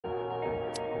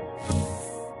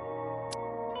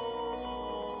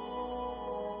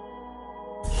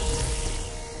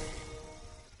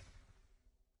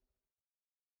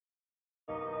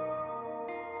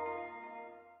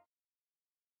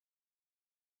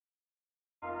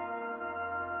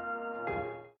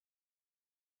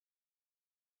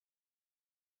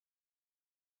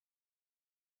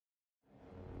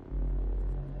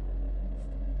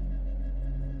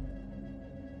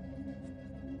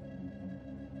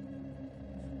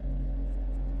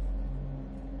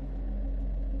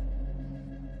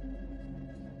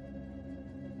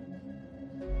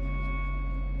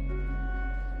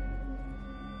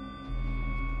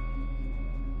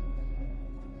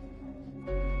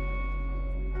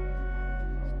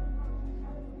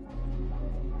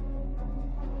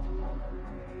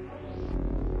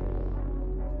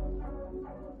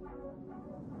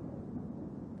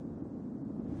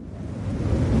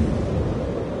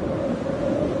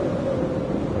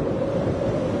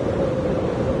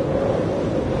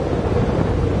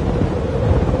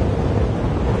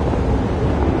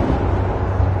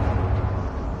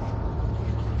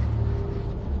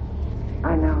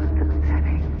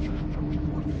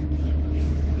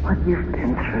What you've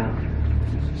been through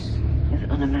is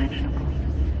unimaginable.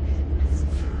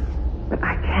 But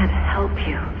I can't help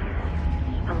you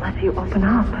unless you open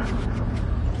up.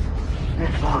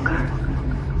 Miss Walker.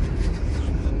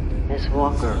 Miss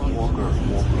Walker.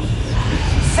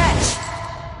 Fetch!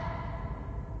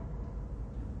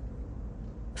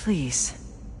 Please,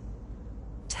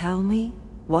 tell me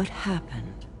what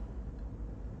happened.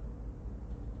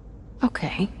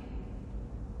 Okay.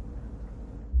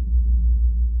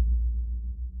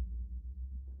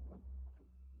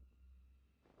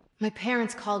 My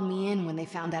parents called me in when they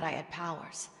found out I had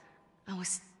powers. I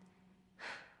was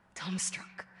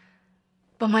dumbstruck.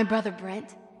 But my brother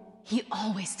Brent, he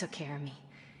always took care of me.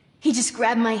 He just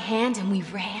grabbed my hand and we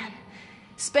ran.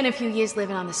 Spent a few years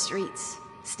living on the streets,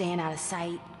 staying out of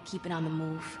sight, keeping on the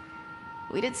move.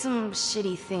 We did some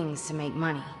shitty things to make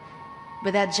money.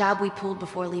 But that job we pulled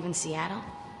before leaving Seattle,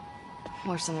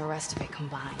 worse than the rest of it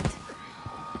combined.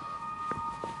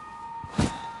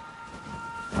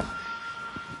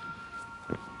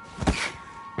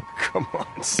 Come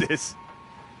on, sis.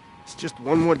 It's just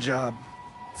one more job.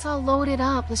 It's all loaded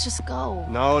up. Let's just go.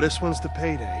 No, this one's the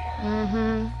payday.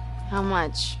 Mm-hmm. How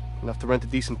much? Enough to rent a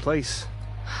decent place.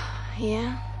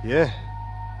 Yeah? Yeah.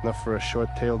 Enough for a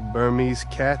short-tailed Burmese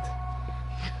cat.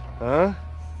 Huh?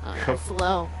 Oh,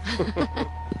 slow.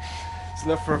 It's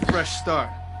enough for a fresh start.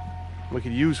 We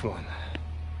could use one.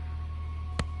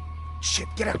 Shit,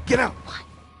 get out, get out! What?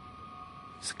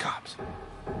 It's the cops.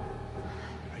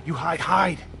 You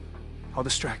hide. I'll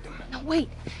distract them. No, wait.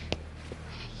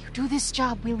 You do this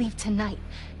job, we leave tonight.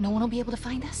 No one will be able to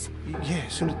find us? Yeah,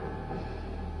 as soon as...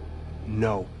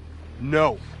 No.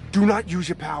 Do not use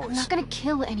your powers. I'm not gonna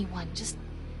kill anyone. Just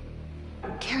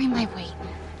carry my weight.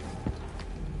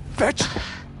 Fetch!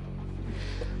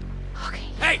 Okay.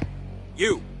 Hey!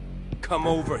 You! Come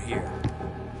over here.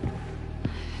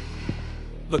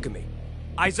 Look at me.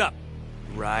 Eyes up.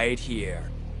 Right here.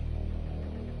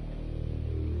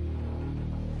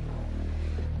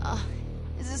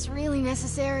 Is this really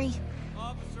necessary?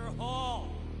 Officer Hall.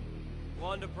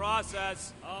 One to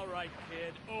process. All right,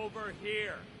 kid. Over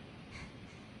here.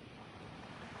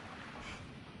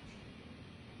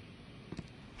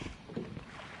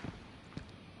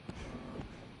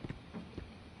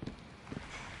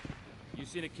 You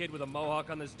seen a kid with a mohawk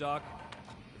on this dock?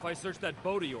 If I search that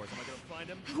boat of yours, am I gonna find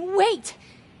him? Wait!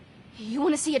 You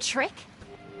wanna see a trick?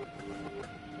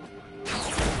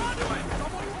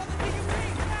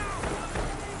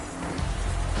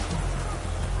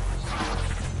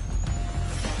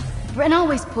 Brent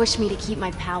always pushed me to keep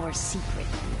my powers secret.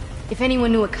 If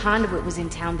anyone knew a conduit was in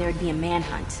town, there'd be a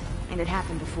manhunt. And it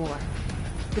happened before.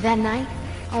 But that night,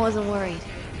 I wasn't worried.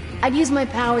 I'd use my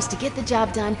powers to get the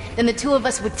job done, then the two of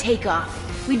us would take off.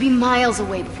 We'd be miles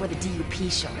away before the DUP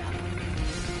showed up.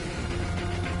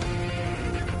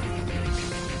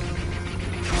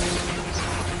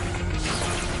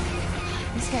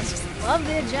 These guys just love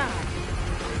their job.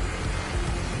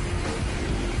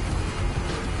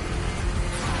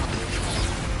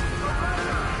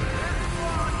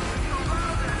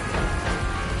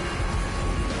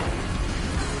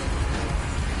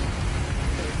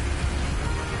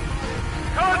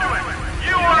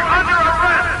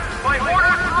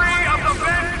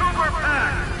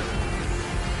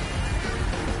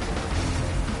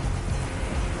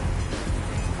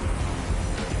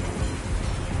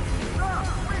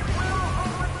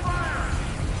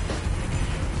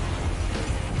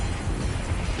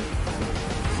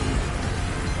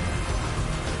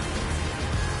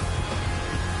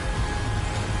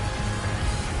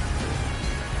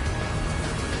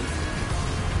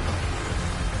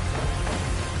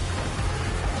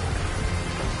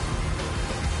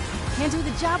 Can't do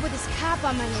the job with this cop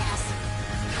on my ass.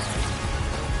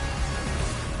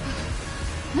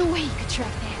 No way you could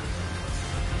track that.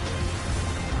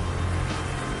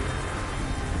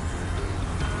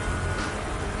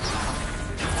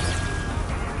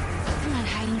 I'm not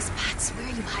hiding spots. Where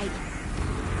are you hiding?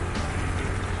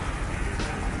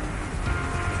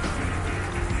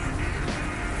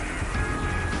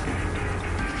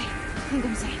 Okay, I think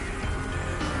I'm safe.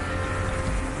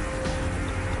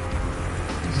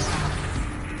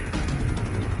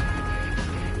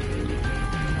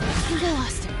 I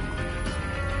lost him.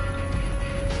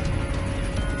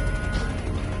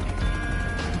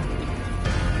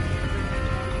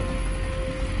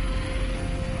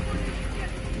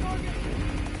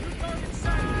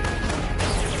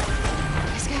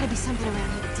 There's gotta be something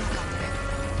around here to duck under.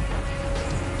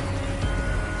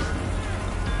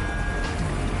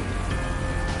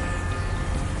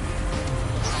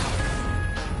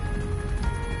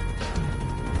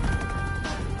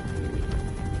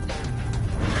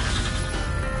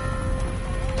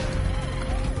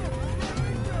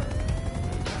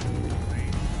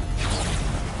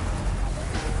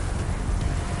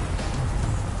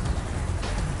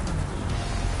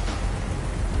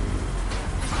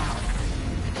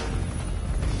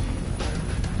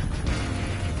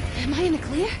 Am I in the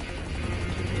clear?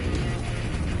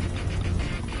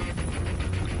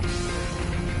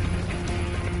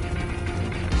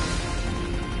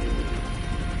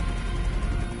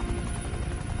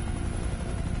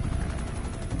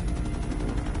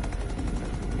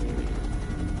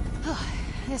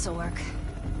 This'll work.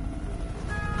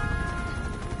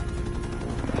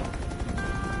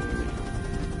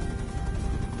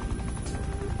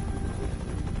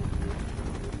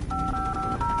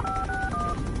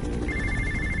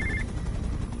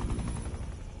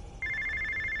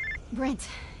 Brent,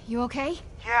 you okay?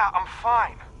 Yeah, I'm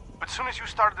fine. But as soon as you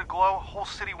started to glow, whole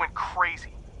city went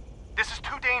crazy. This is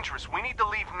too dangerous. We need to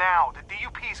leave now. The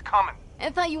DUP's coming. I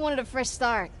thought you wanted a fresh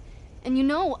start. And you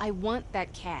know I want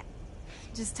that cat.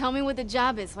 Just tell me what the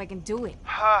job is so I can do it.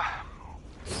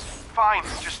 Fine.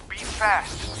 Just be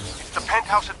fast. It's the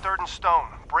penthouse at 3rd and Stone.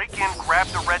 Break in, grab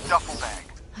the red duffel bag.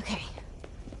 Okay.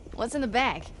 What's in the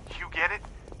bag? You get it?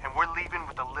 And we're leaving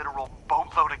with a literal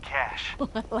boatload of cash.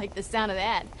 I like the sound of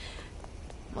that.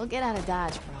 We'll get out of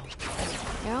Dodge, bro.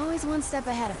 You're always one step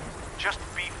ahead of me. Just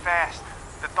be fast.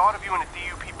 The thought of you in a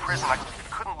DUP prison, I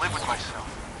couldn't live with myself.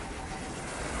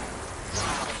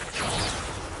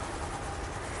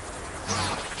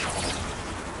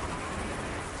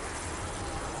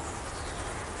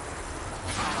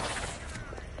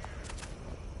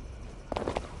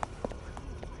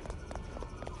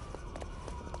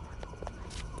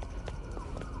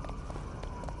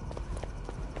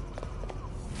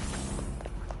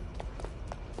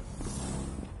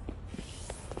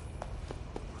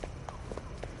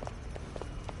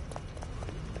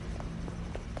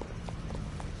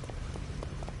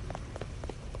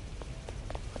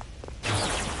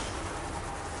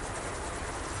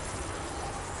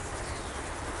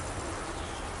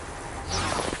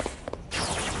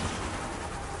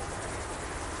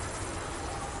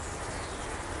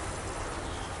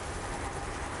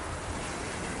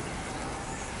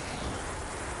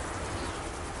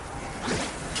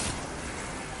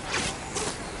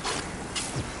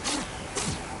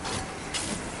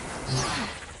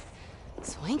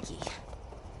 Swanky.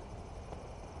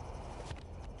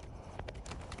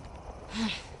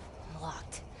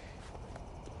 Locked.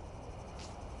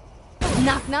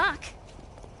 Knock, knock.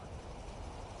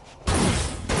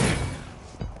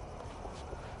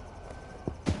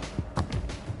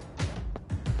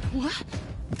 What?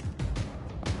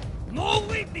 No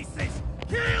witnesses!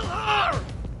 Kill her!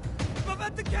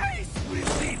 Prevent the case! What do you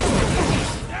see?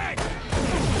 Dead!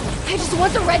 I just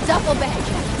want the red duffel bag.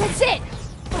 That's it.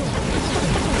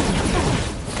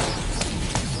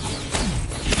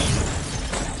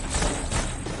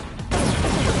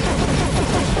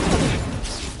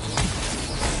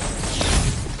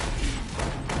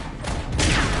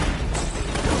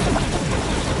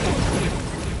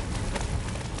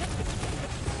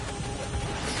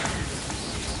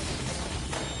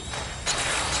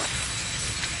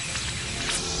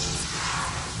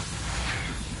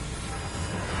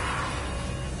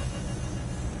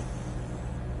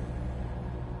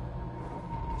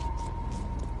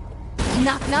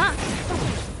 Knock, knock.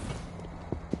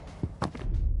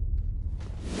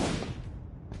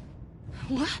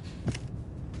 What?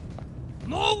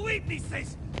 No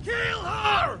witnesses! Kill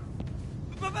her!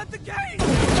 Prevent the case!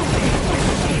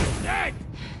 Dead!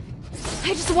 I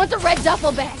just want the red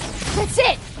duffel bag. That's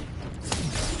it.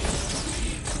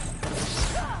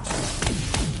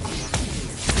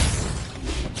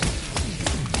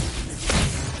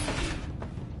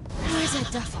 Where's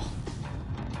that duffel?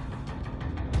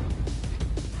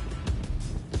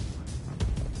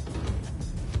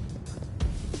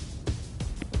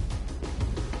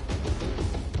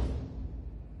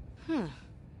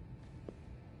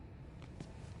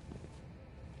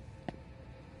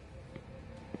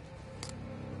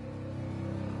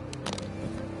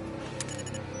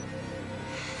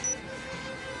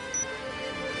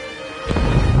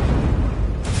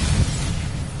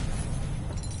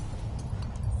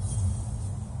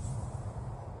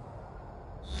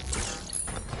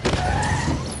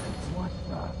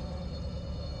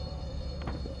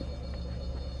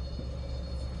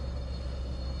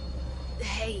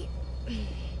 Hey.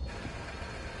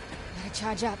 Gotta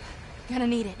charge up. Gonna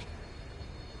need it.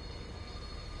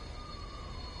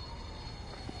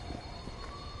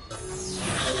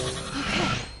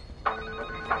 Okay.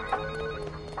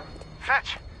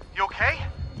 Fetch, you okay?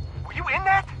 Were you in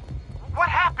that? What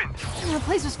happened? The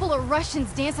place was full of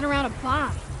Russians dancing around a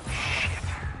bomb. Shit.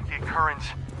 The occurrence.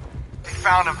 They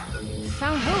found him.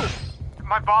 Found who?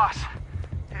 My boss.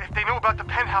 If they knew about the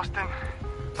penthouse, then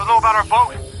they'll know about our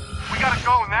boat. We gotta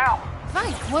go now.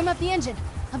 Fine, warm up the engine.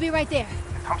 I'll be right there.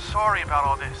 I'm sorry about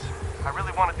all this. I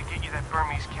really wanted to get you that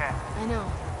Burmese cat. I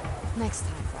know. Next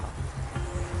time, bro.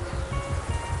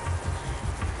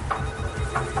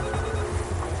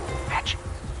 Hatchet,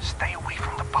 stay away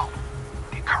from the boat.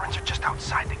 The Currents are just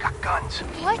outside. They got guns.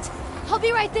 What? I'll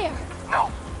be right there.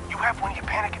 No, you have one of your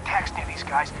panic attacks near these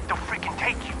guys, they'll freaking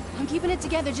take you. I'm keeping it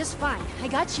together just fine. I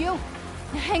got you.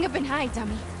 Now hang up and hide,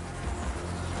 dummy.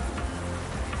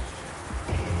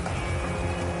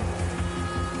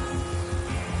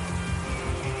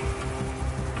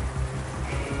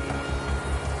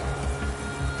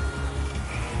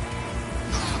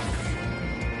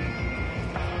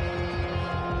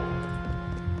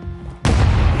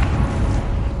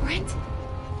 Brent?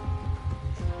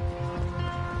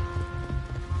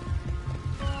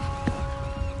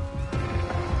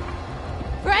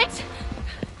 Brent!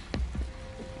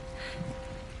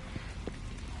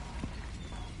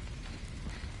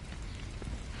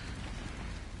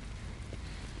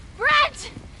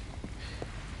 Brent!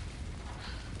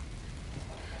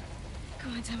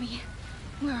 Come on, dummy.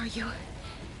 Where are you?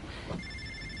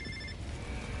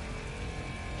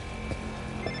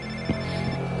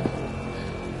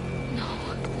 No.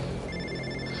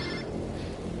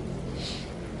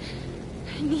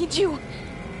 I need you.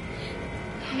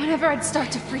 Whenever I'd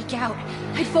start to freak out,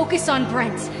 I'd focus on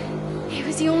Brent. It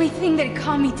was the only thing that'd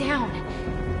calm me down.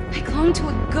 I clung to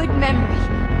a good memory.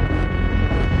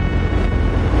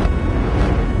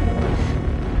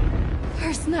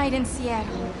 First night in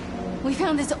Seattle, we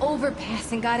found this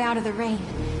overpass and got out of the rain.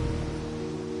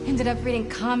 Ended up reading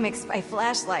comics by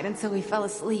flashlight until we fell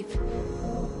asleep.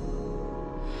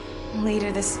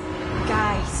 Later, this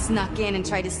guy snuck in and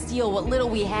tried to steal what little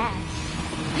we had.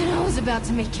 And I was about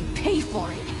to make him pay for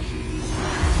it.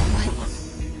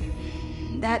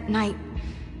 But that night,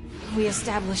 we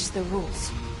established the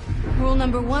rules. Rule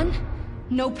number 1,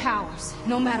 no powers,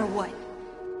 no matter what.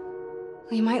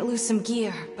 We might lose some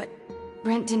gear, but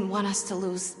Brent didn't want us to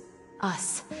lose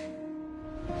us.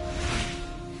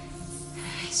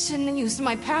 I shouldn't have used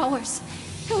my powers.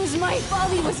 It was my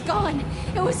fault he was gone.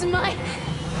 It was my...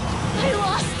 I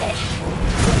lost it.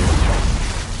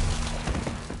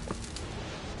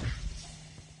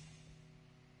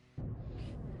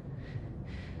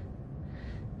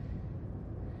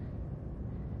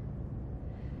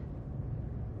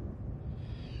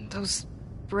 Those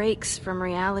breaks from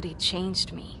reality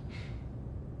changed me.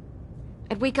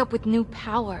 I'd wake up with new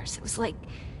powers. It was like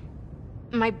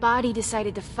my body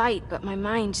decided to fight, but my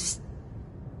mind just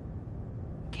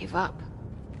gave up.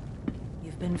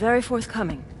 You've been very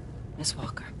forthcoming, Miss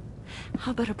Walker.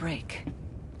 How about a break?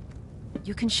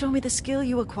 You can show me the skill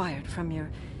you acquired from your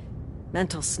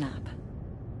mental snap.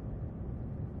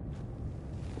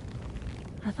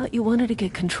 I thought you wanted to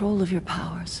get control of your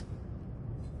powers.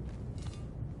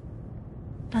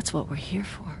 That's what we're here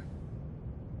for.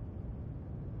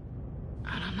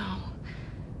 I don't know.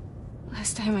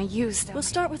 Last time I used them... We'll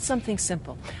start with something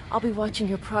simple. I'll be watching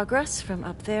your progress from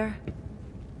up there.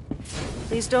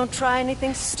 Please don't try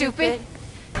anything stupid.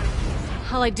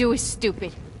 All I do is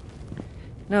stupid.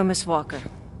 No, Miss Walker.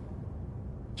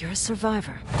 You're a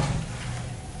survivor.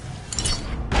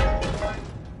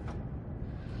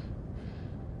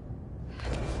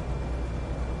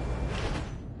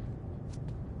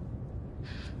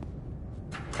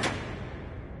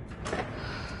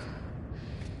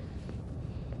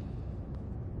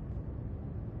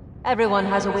 Everyone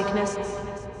has a weakness.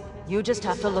 You just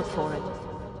have to look for it.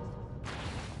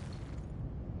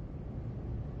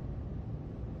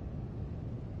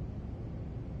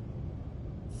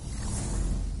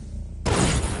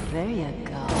 There you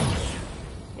go.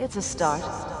 It's a start.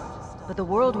 But the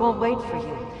world won't wait for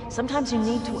you. Sometimes you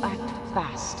need to act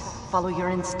fast. Follow your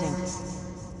instincts.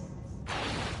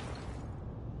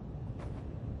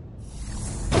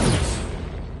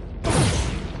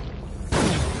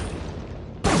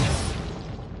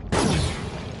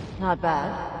 Not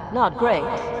bad. Not great,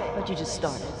 but you just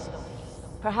started.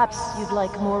 Perhaps you'd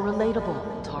like more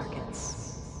relatable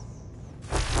targets.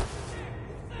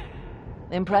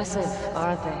 Impressive,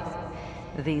 aren't they?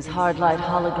 These hard-light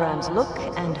holograms look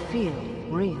and feel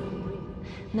real.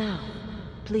 Now,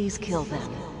 please kill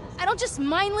them. I don't just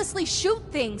mindlessly shoot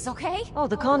things, okay? Oh,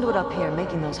 the conduit up here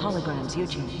making those holograms,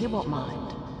 Eugene, he won't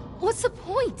mind. What's the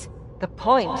point? The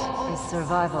point is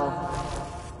survival.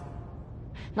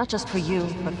 Not just for you,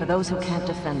 but for those who can't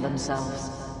defend themselves.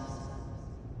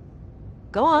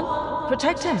 Go on,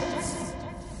 protect him.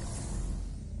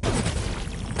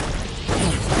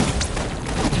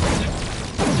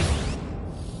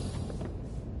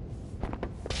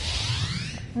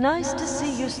 Nice to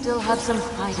see you still have some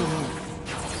fighting in.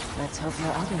 Let's hope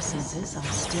your other senses are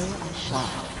still as sharp.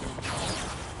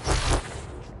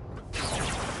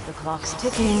 Clock's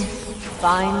ticking.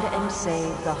 Find and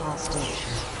save the hostage.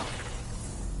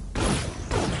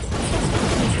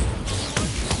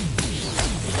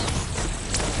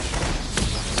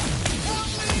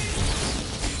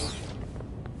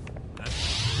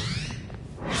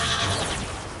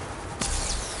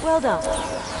 Well done.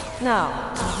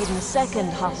 Now, I've hidden a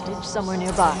second hostage somewhere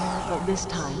nearby, but this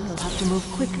time you'll have to move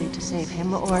quickly to save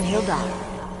him or he'll die.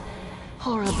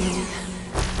 Horribly.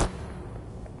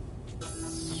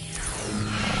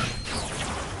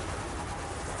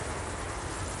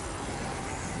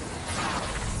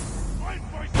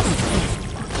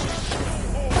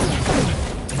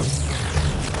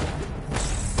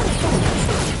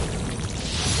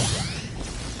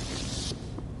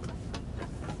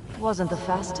 Wasn't the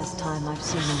fastest time I've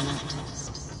seen in that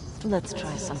test. Let's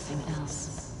try something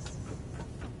else.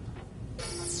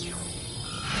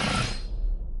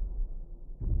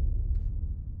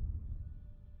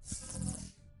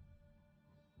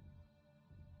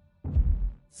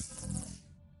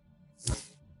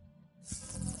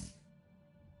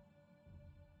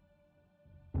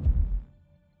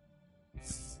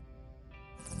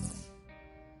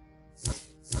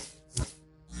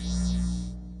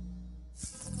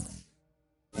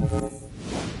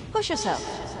 Push yourself.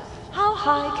 How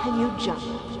high can you jump?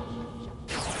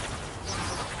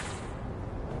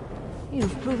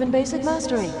 You've proven basic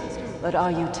mastery, but are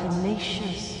you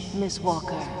tenacious, Miss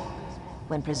Walker?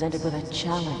 When presented with a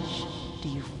challenge, do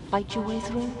you fight your way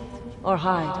through, or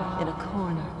hide in a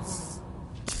corner?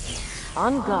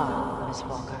 On guard, Miss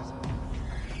Walker.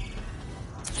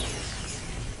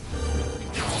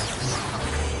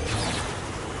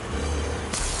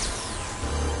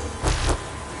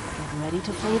 Ready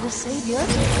to play the savior?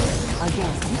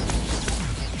 Again.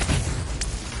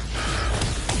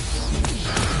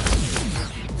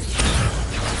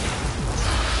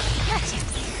 Gotcha.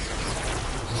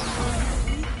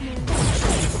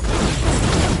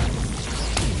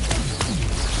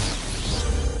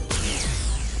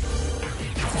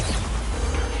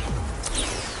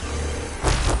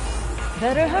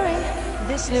 Better hurry.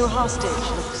 This new hostage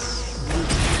looks weak.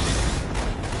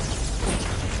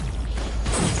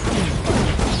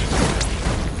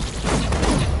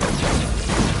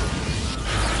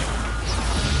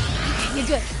 You're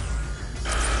good.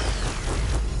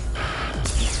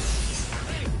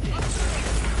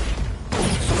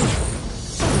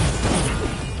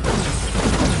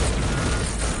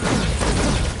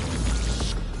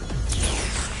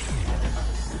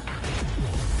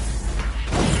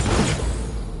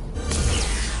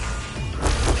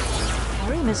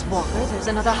 Hurry, Miss Walker, there's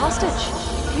another hostage.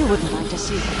 You wouldn't like to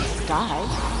see him die,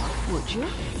 would you?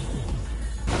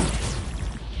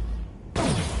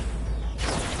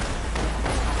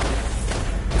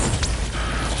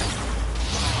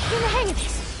 Get the hang of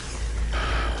this.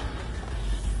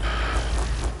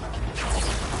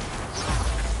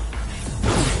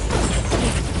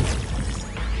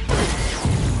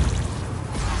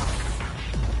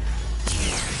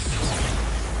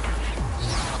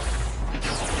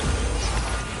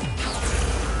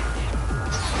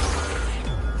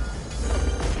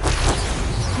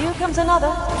 Here comes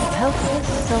another helpless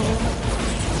soul.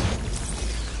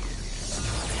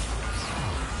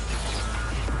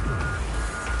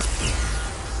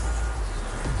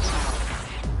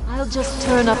 I'll just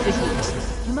turn up the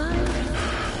heat. You mind?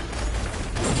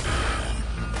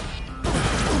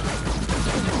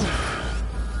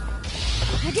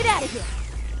 Now get out of here.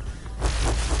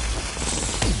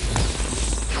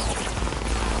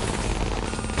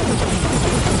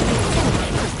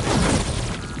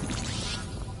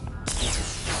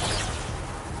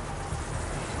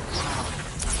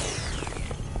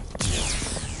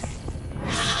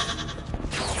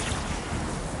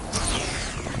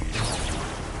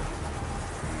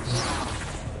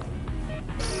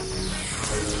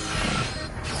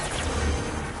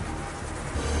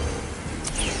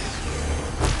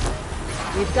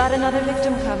 We've got another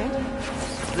victim coming.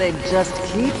 They just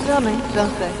keep coming,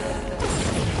 don't they?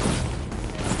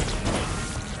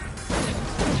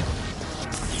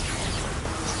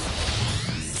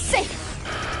 Safe.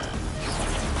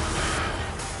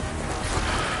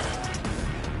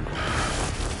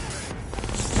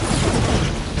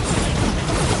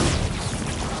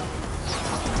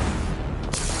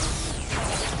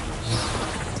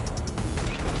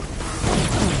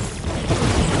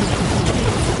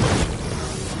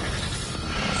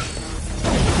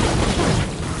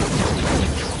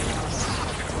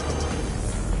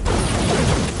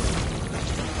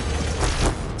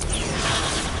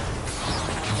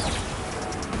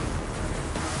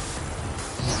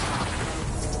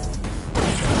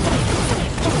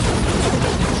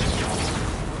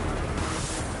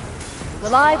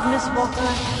 Alive, Miss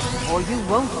Walker, or you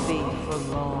won't be for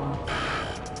long.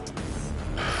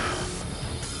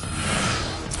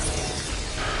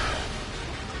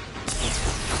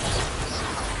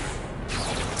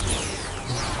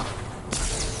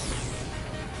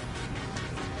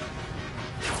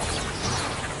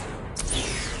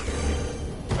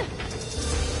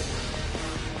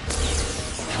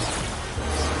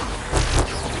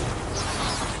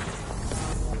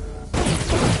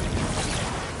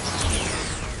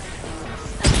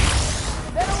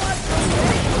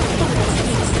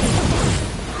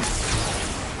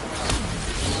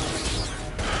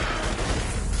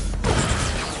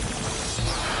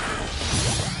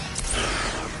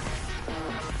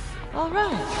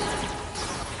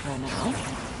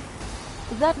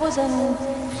 That was an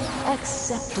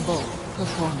acceptable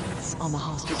performance on the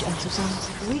hostage exercise.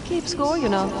 We keep score, you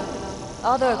know.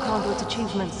 Other conduit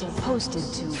achievements are posted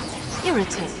to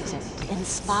irritate and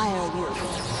inspire you.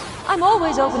 I'm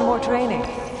always open to more training.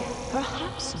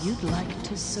 Perhaps you'd like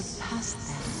to surpass them.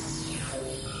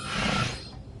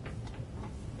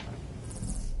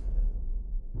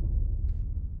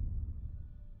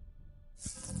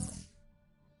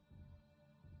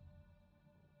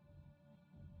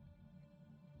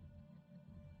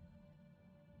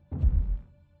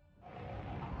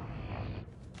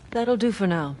 That'll do for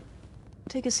now.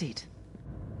 Take a seat.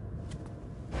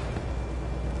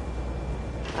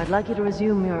 I'd like you to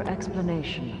resume your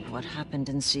explanation of what happened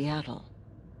in Seattle.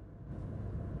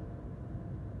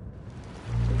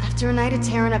 After a night of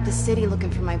tearing up the city looking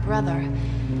for my brother,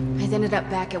 I ended up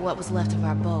back at what was left of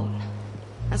our boat.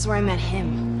 That's where I met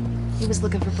him. He was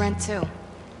looking for Brent too.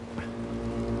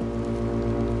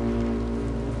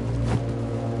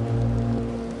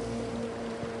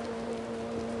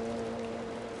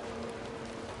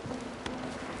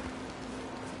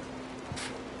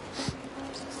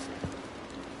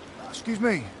 Excuse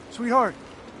me, sweetheart.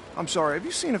 I'm sorry, have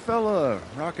you seen a fella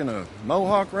rocking a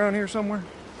mohawk around here somewhere?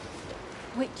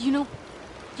 Wait, do you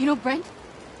know Brent?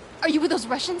 Are you with those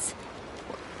Russians?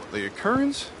 What, the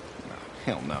Occurrence? No,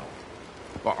 hell no.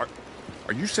 Well,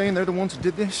 are you saying they're the ones who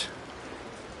did this?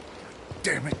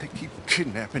 Damn it, they keep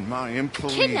kidnapping my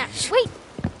employees. Kidnap? Wait!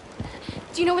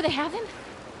 Do you know where they have him?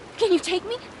 Can you take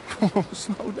me? Oh,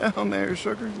 slow down there,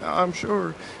 sugar. Now, I'm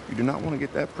sure you do not want to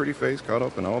get that pretty face caught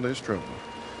up in all this trouble.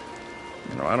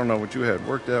 You know, I don't know what you had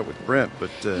worked out with Brent, but,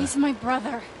 He's my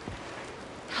brother.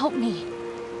 Help me.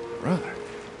 Brother?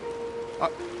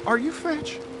 Are you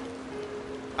Fetch?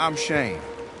 I'm Shane.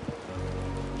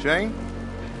 Shane?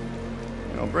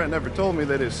 You know, Brent never told me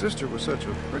that his sister was such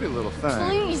a pretty little thing.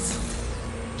 Please.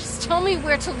 Just tell me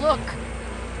where to look.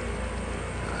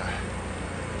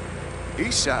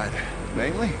 East side,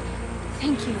 mainly.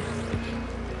 Thank you.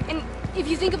 And if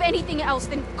you think of anything else,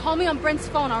 then call me on Brent's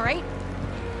phone, all right?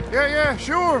 Yeah,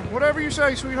 sure. Whatever you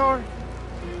say, sweetheart.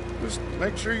 Just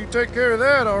make sure you take care of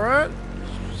that, all right?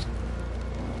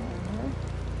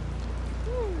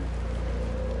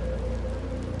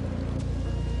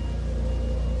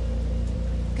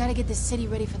 Gotta get this city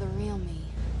ready for the real me.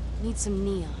 Need some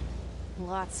neon.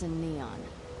 Lots of neon.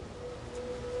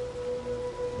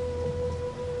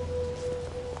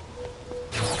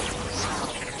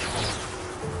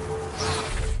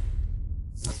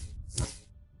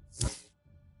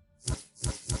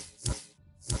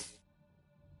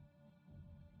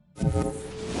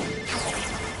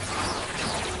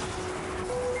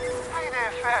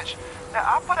 Now,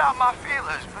 I put out my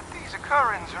feelers, but these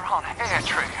Occurrences are on a hair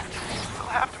trigger. We'll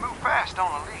have to move fast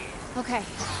on a lead. Okay,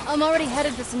 I'm already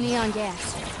headed for some neon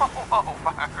gas. Whoa,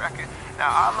 firecracker. Now,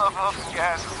 I love huffing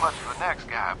gas as much as the next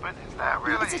guy, but is that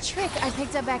really... It's a trick I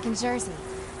picked up back in Jersey.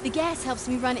 The gas helps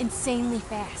me run insanely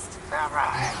fast. Is that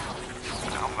right?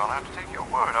 Now, I'm gonna have to take your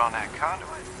word on that, conduit.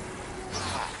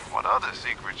 What other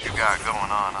secrets you got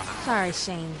going on under... Sorry,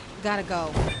 Shane. Gotta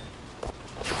go.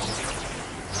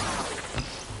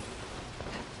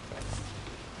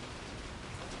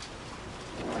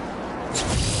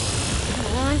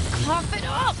 Cough it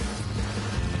up!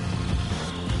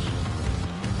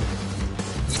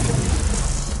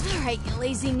 Alright, you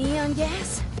lazy neon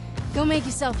gas. Go make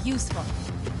yourself useful.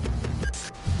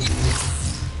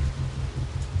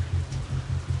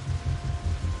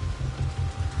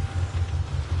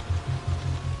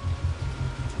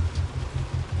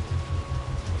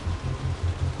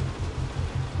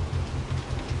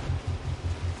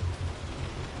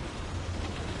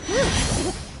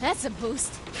 That's a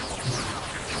boost.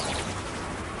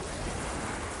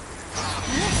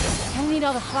 I need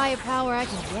all the firepower I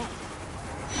can get.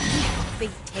 Big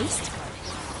taste bud.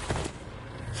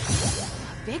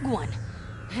 A big one.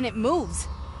 And it moves.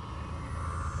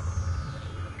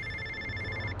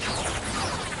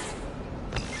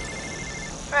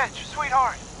 Fetch,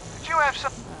 sweetheart, did you have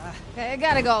some... I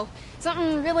gotta go.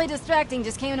 Something really distracting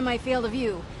just came into my field of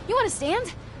view. You wanna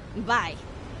stand? Bye.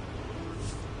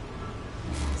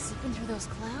 Zipping through those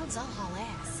clouds, I'll haul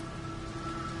ass.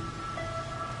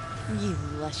 You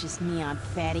luscious neon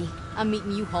fatty. I'm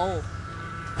meeting you whole.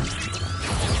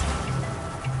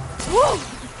 Woo!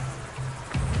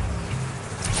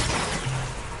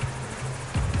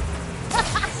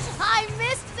 I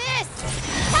missed this!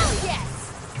 Hell yes!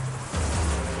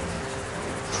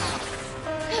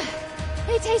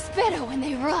 They taste better when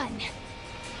they run.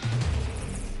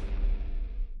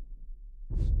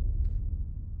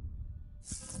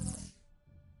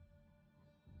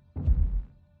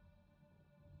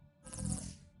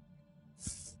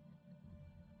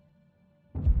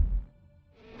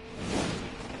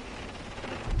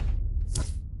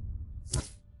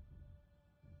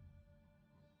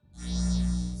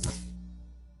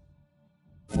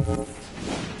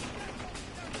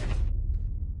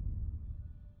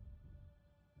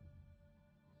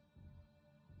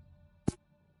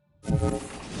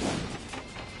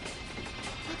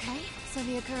 Okay, so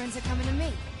the occurrence are coming to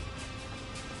me.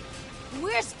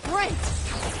 Where's Brent?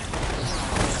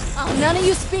 Oh, none of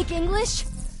you speak English?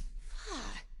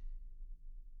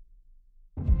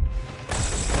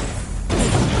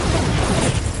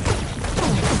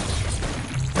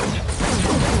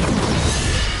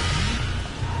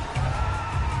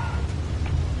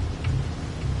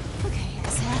 Okay,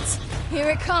 asshats. Here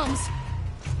it comes.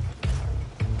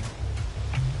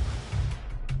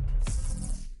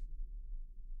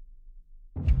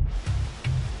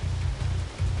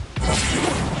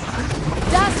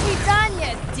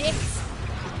 Dicks!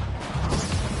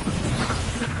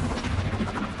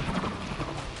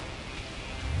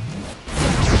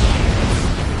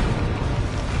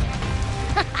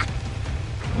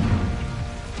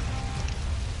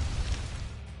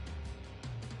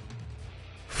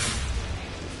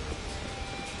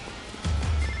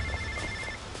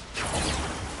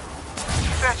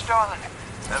 Fetch, darling,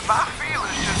 my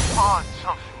feelers just pawned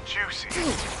something juicy.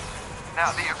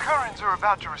 Now, the occurrence are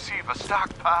about to receive a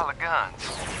stockpile of guns.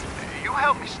 You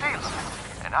help me steal them,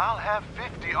 and I'll have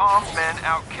 50 armed men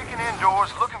out kicking indoors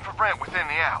looking for Brent within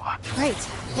the hour. Great,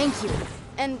 thank you.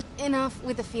 And enough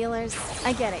with the feelers.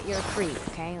 I get it, you're a creep,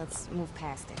 okay? Let's move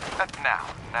past it.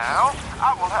 Now,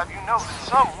 I will have you know that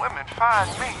some women find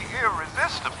me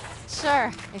irresistible.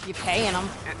 Sure, if you're paying them.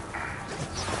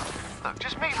 Look,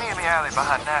 just meet me in the alley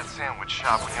behind that sandwich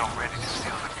shop when you're ready to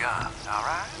steal the guns, all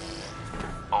right?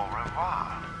 Au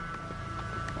revoir.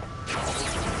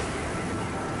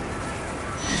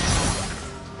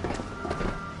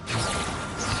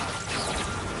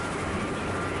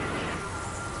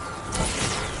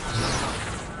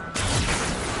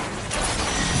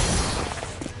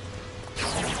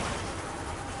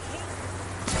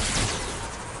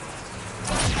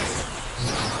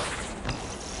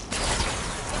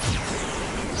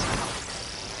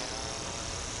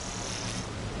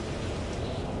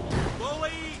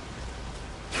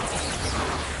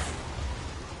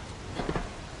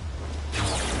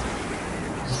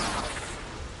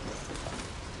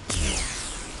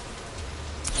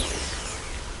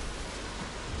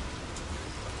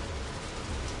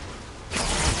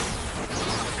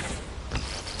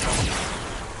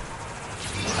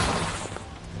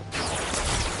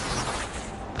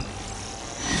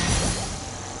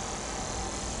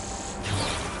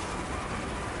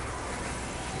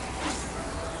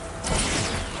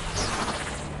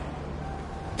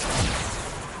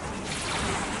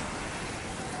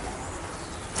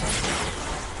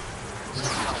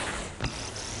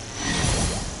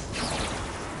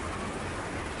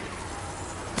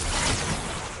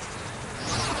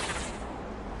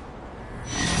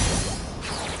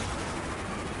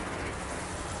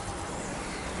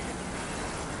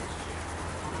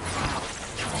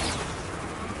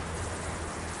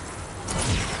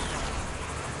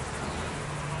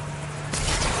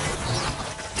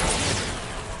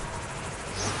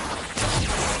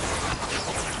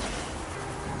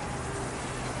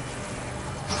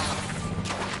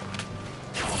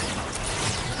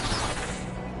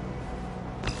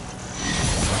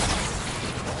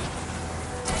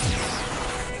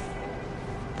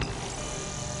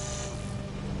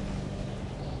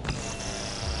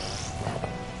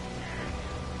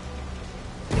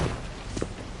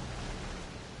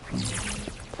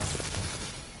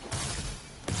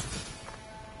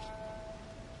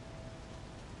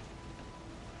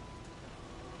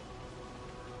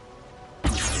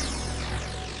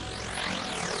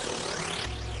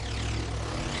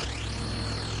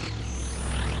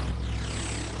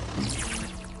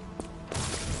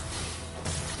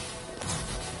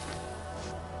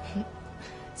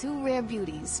 2 rare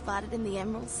beauties spotted in the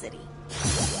Emerald City.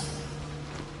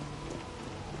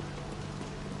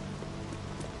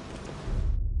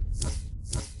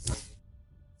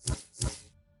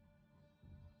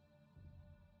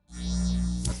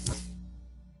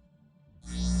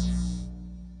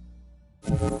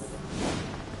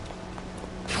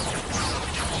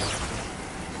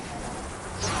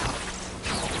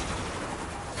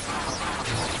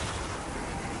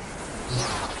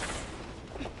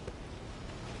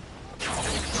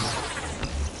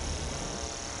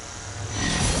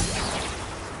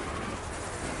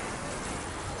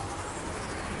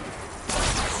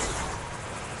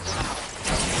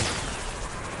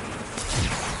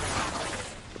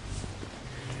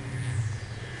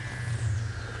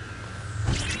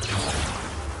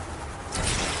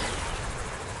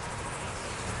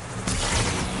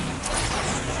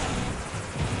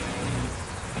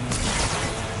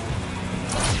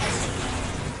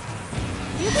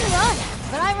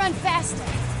 Faster.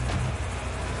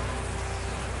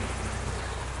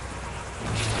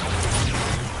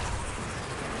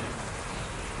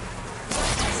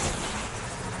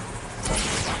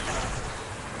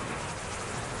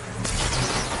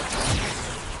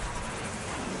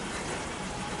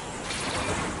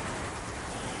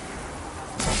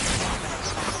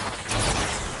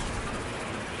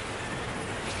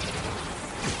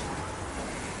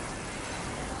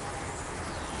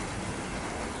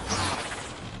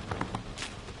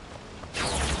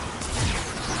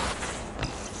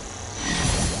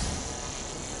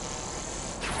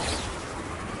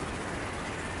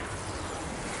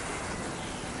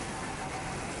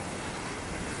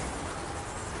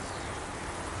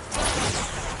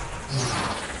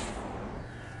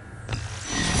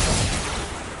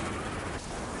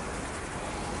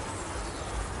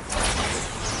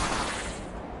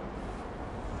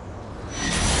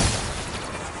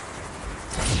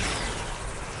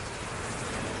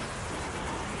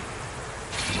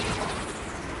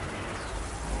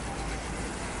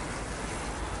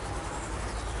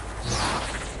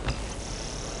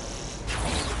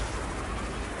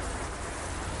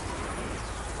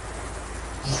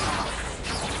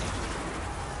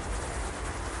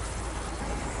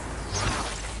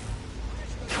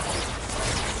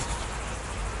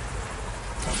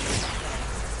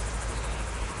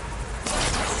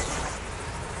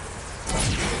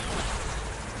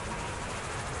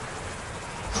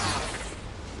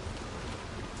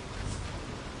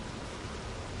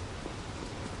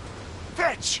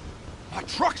 My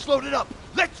truck's loaded up!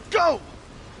 Let's go!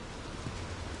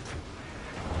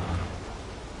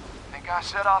 Think I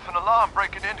set off an alarm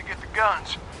breaking in to get the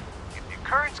guns. If the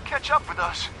Currents catch up with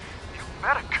us, you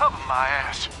better cover my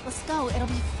ass. Let's go, it'll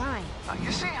be fine.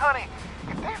 You see, honey,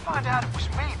 if they find out it was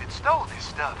me that stole this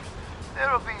stuff,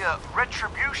 there'll be a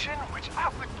retribution which I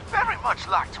would very much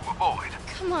like to avoid.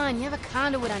 Come on, you have a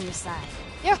conduit on your side.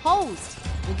 They're hosed.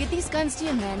 We'll get these guns to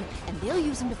your men, and they'll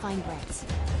use them to find Brent.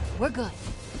 We're good.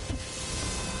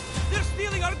 They're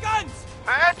stealing our guns!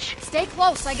 Fetch! Stay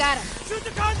close, I got him. Shoot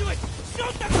the conduit!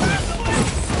 Shoot the conduit!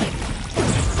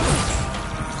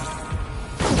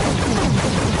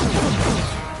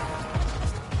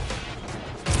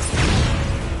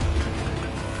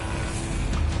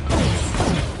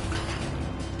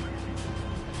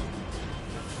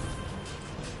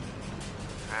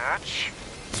 Fetch.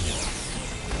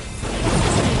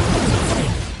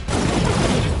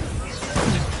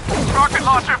 Rocket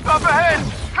launcher up ahead!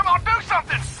 Come on, do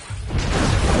something!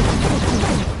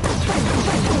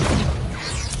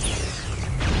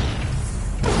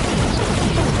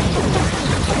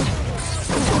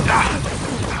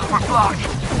 We're blocked.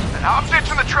 I'm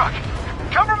ditching the truck.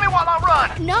 Cover me while I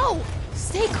run. No!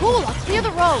 Stay cool, I'll clear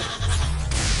the road.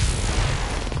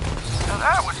 Now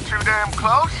that was too damn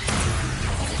close.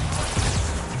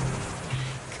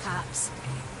 Cops.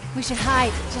 We should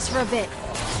hide, just for a bit.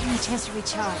 Give me a chance to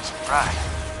recharge.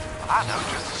 Right. I know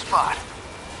just a spot.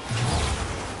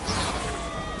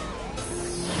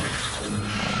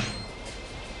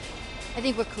 I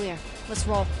think we're clear. Let's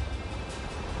roll.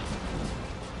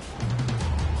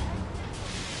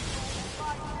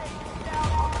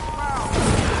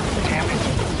 Damn it.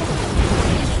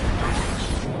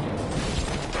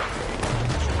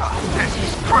 Oh, this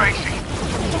is crazy.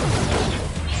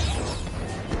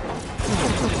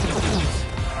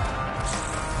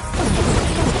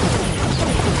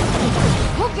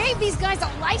 Who gave these guys a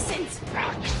license?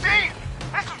 You see?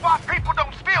 This is why people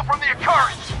don't steal from the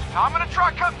Occurrence. Now I'm gonna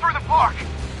try cutting through the park.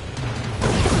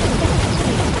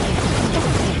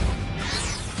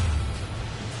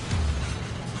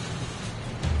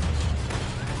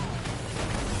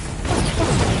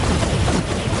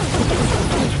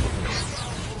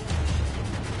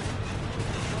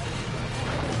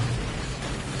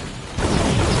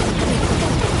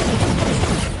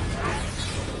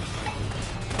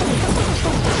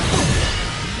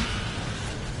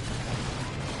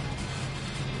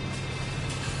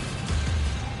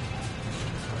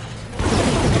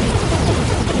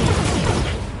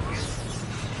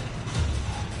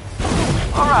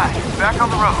 All right, back on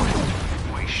the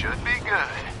road. We should be good.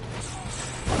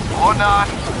 Or not.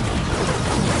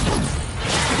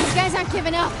 These guys aren't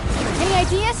giving up. Any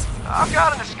ideas? I've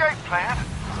got an escape plan.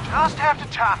 Just have to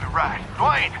time it right.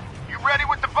 Dwayne, you ready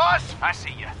with the bus? I see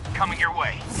you. Coming your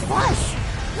way. Buzz!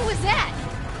 Who was that?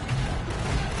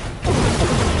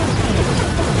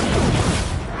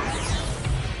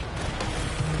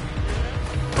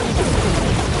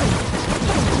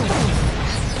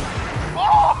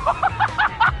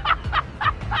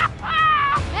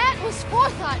 That was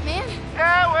forethought, man.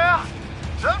 Yeah, well,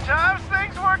 sometimes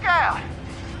things work out.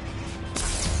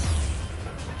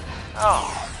 Oh,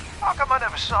 how come I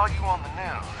never saw you on the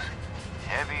news?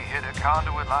 Heavy hitter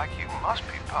conduit like you must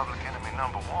be public enemy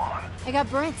 #1. I got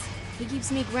Brent. He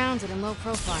keeps me grounded and low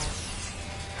profile.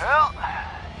 Well,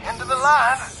 end of the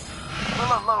line.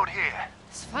 We'll unload here.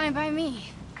 It's fine by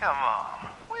me. Come on.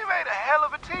 We made a hell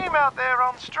of a team out there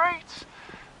on the streets.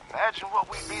 Imagine what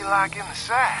we'd be like in the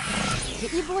sack.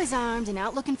 Get you boys armed and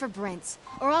out looking for Brent,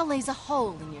 or I'll laze a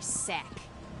hole in your sack.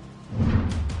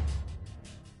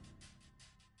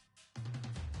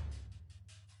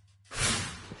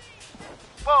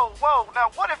 Whoa, whoa, now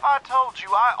what if I told you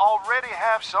I already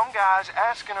have some guys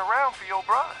asking around for your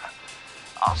brother?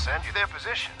 I'll send you their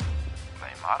position.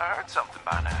 They might have heard something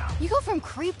by now. You go from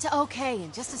creep to okay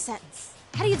in just a sentence.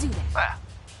 How do you do that? Well,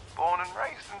 born and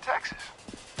raised in Texas.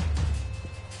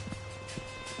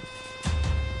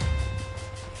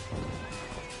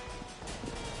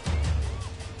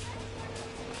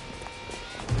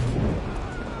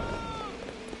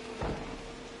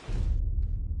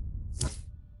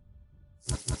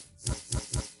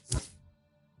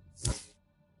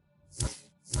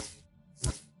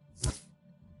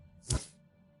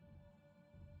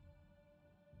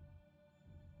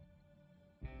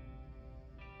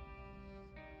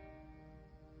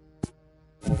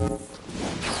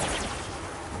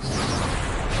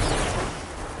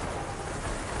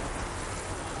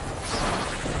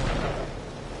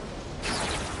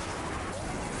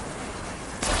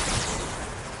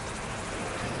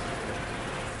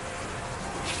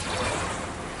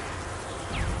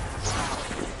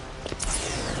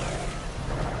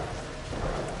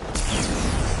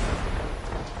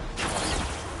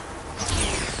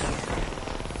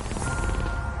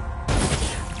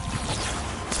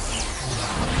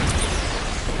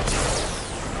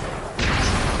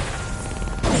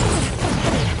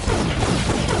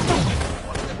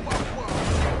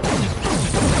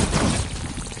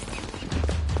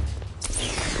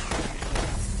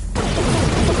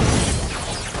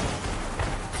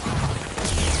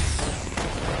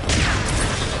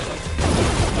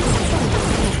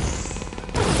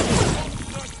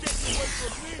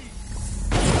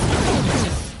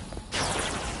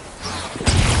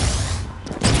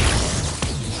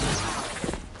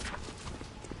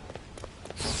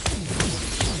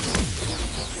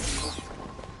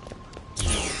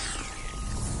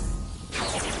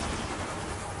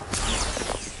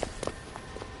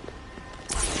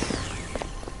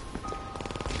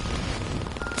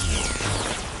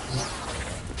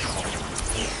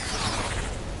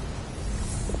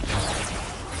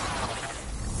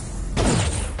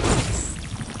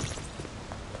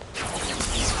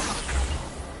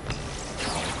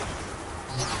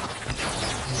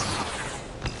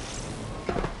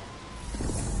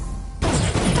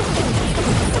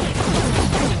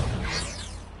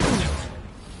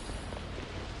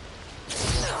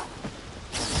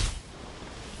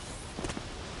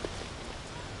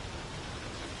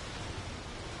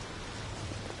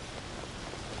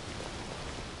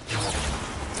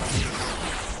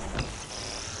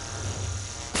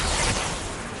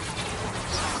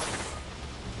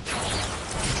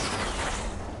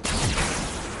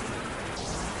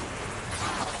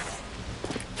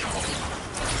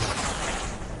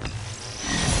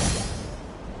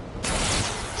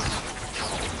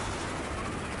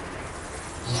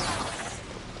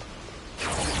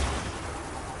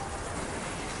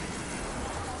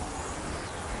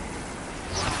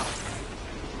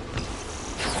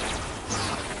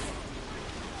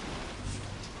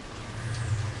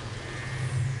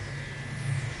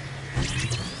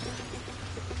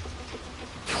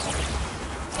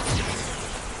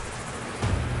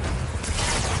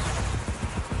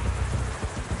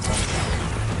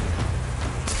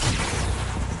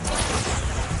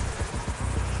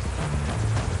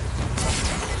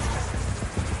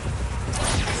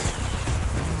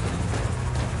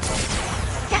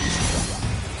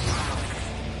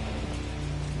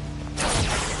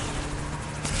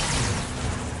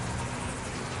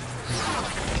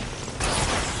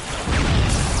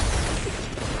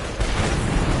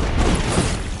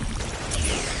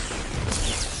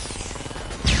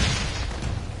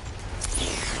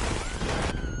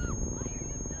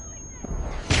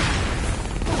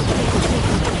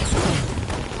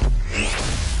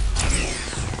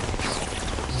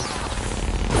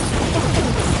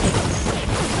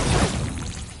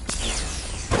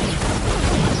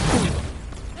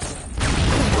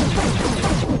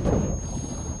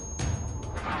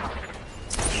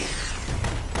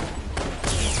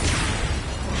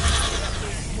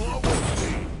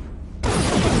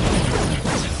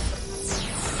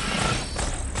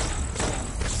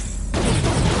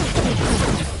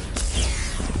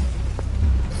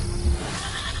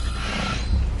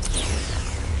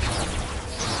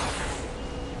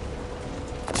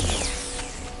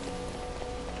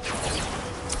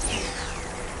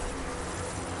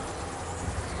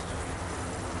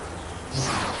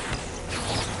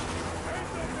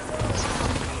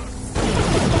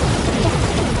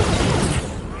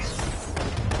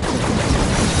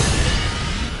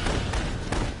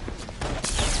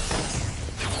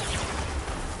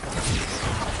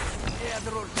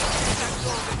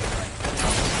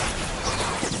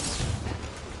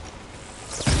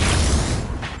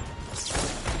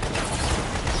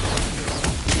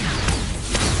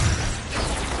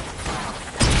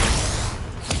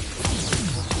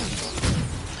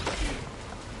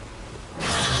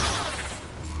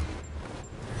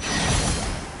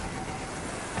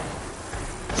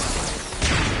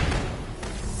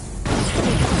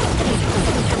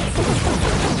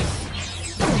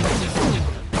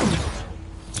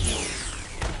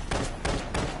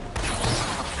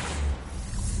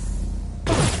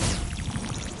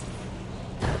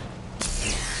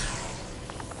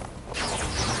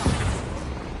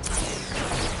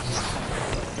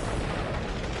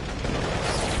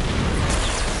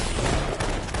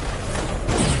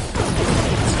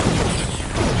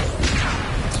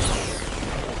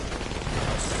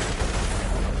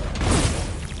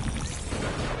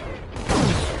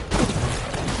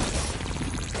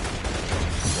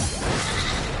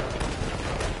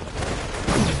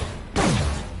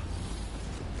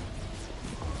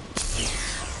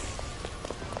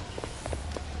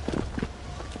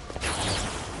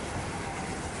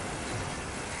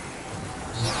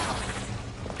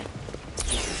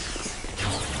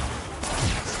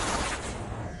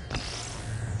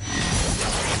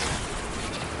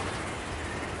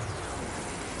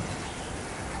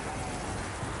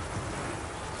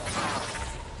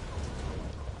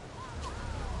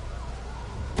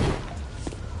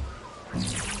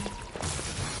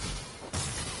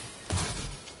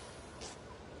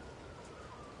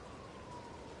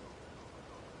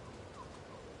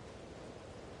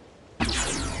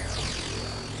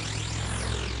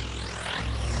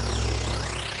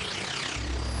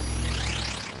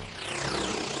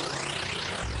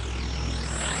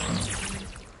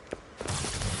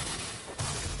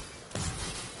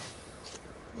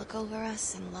 over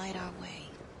us and light our way.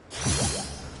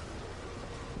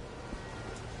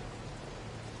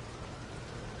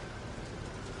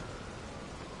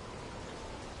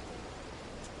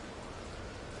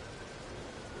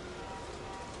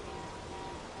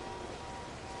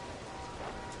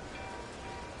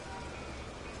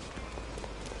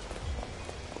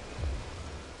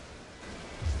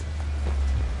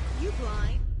 You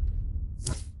blind?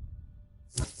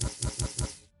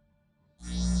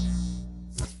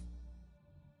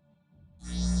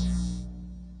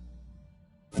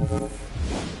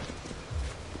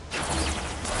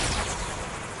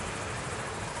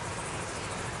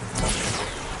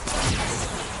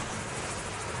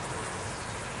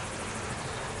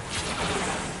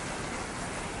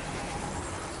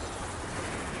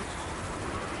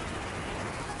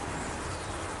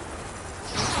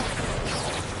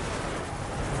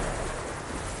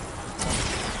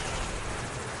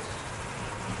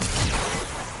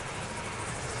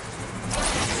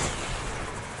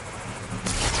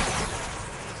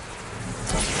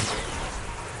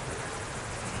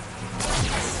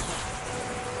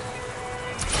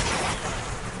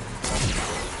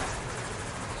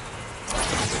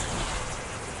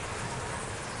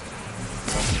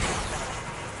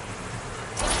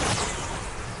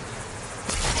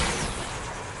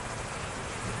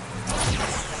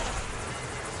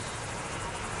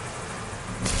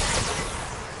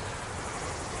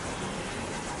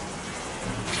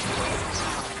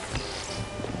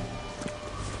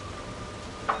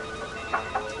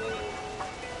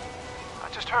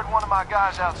 Heard one of my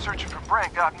guys out searching for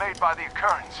Brent got made by the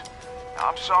occurrence.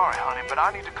 Now, I'm sorry, honey, but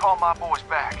I need to call my boys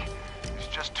back. It's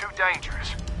just too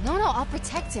dangerous. No, I'll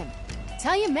protect him.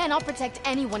 Tell your men I'll protect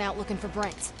anyone out looking for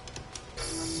Brent.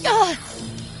 Ugh!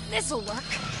 This'll work.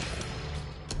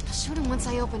 I'll shoot him once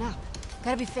I open up.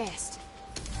 Gotta be fast.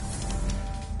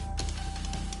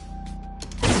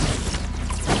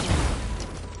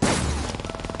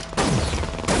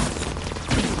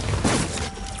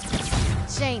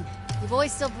 Shane, your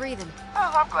boy's still breathing.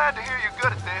 Well, I'm glad to hear you're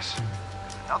good at this.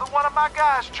 Another one of my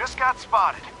guys just got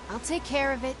spotted. I'll take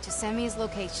care of it. Just send me his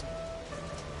location.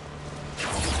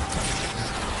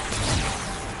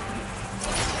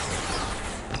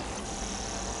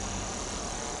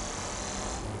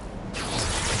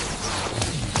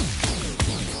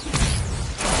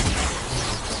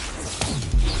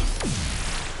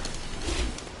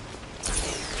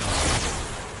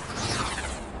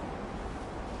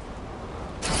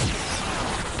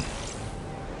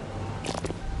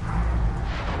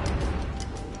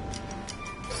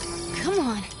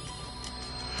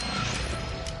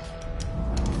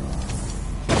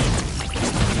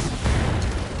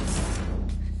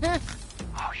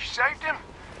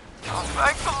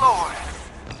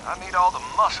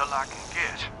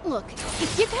 Look,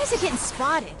 if you guys are getting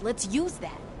spotted, let's use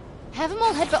that. Have them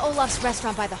all head for Olaf's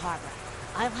restaurant by the harbor.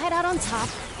 I'll head out on top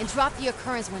and drop the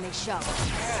occurrence when they show.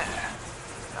 Yeah,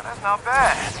 now that's not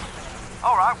bad.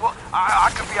 All right, well,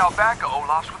 I could be out back at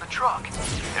Olaf's with a truck.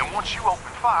 And once you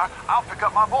open fire, I'll pick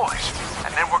up my boys.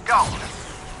 And then we're gone.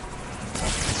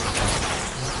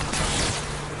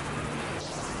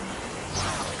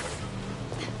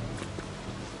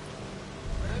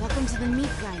 Welcome to the meat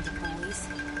grinder, boys.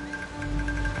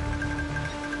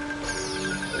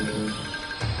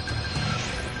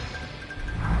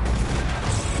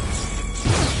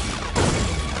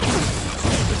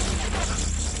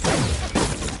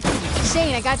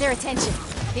 Shane, I got their attention.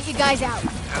 Get you guys out.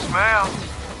 Yes, ma'am.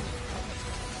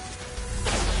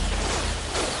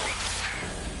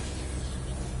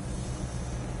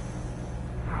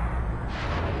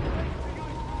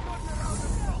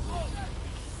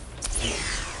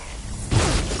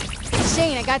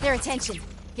 Shane, I got their attention.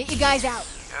 Get you guys out.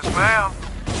 Yes, ma'am.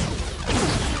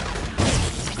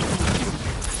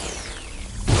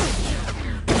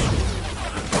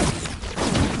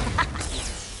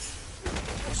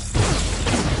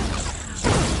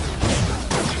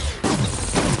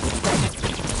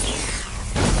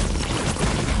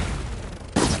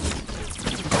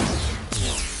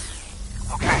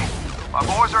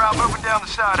 Down the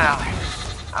side alley.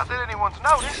 Not that anyone's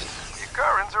noticed. The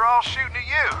Currans are all shooting at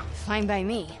you. Fine by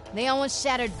me. They almost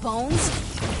shattered bones.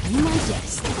 Be my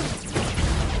guest.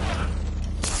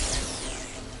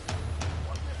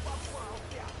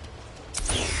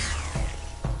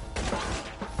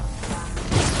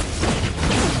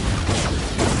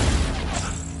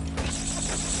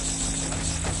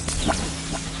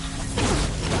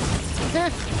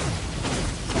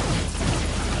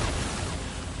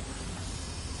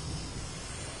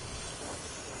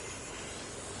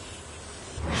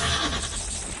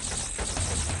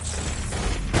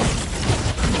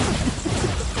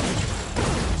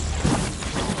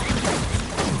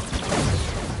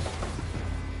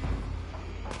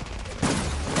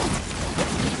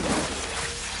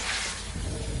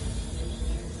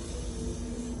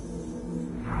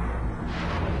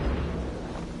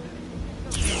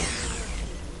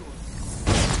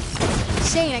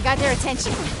 Shane, I got their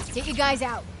attention. Get you guys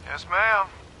out. Yes, ma'am.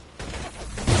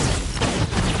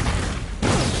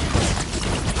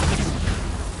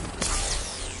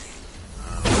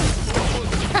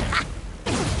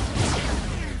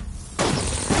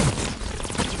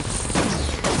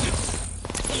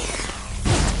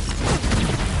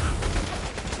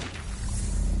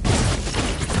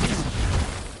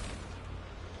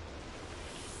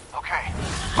 Okay,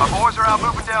 my boys are out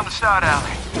moving down the side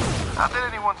alley. Not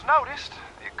that anyone's noticed.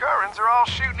 The Occurrence are all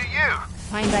shooting at you.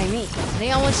 Fine by me.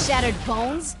 They almost shattered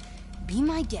bones? Be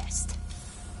my guest.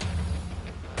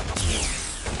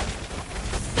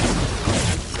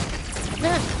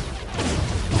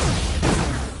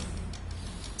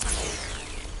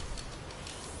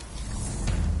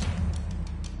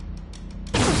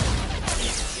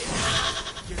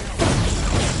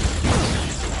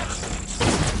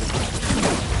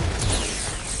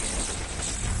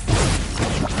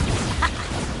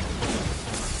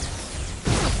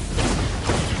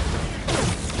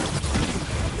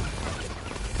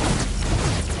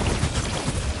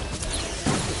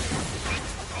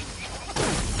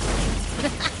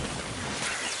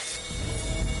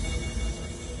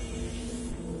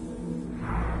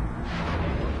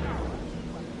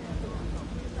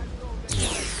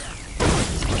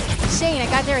 Shane, I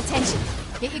got their attention.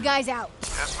 Get you guys out.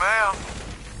 Yes, ma'am.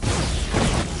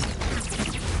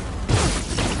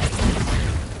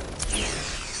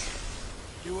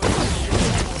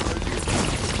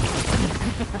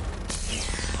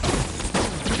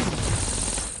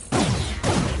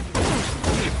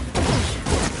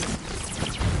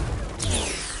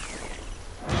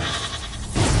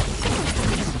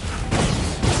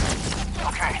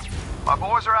 Okay, my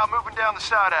boys are out moving down the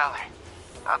side alley.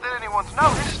 Not that anyone's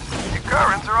noticed. The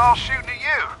Occurrence are all shooting at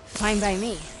you. Fine by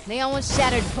me. They almost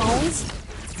shattered bones?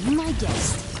 Be my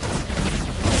guest.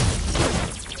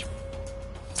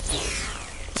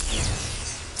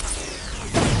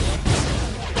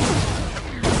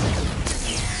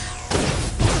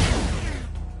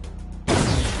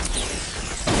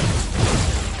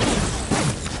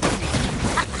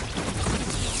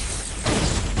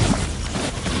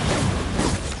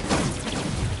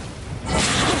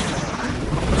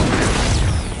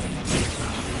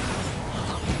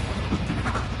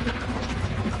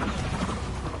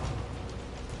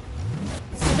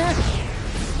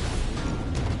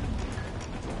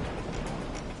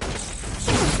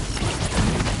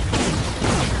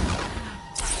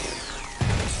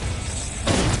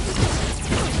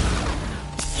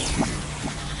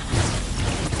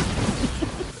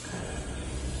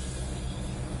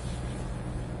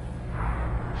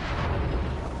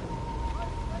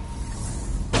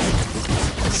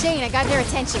 Shane, I got their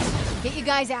attention. Get you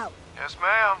guys out. Yes,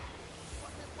 ma'am.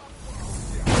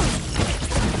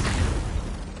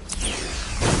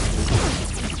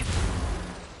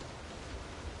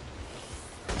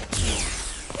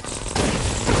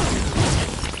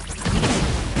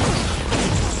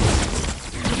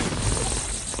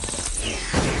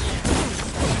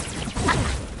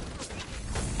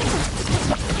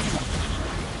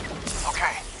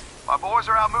 Okay, my boys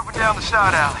are out moving down the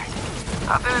side alley.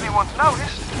 Not that anyone's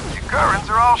noticed. The Occurrence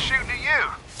are all shooting at you.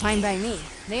 Fine by me.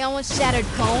 They almost shattered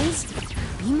bones?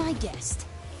 Be my guest.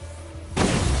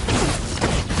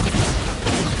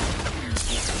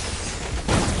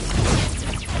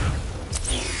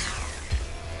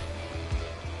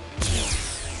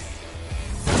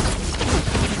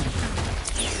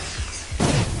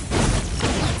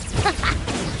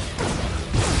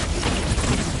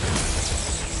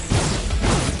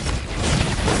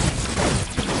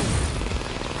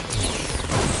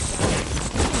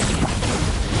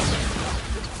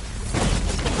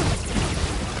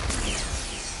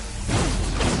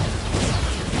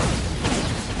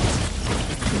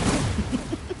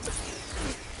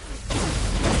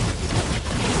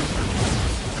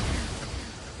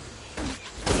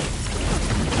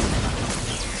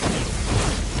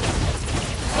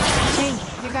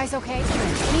 Guys okay?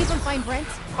 Can you even find Brent?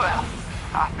 Well,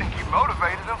 I think you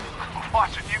motivated him.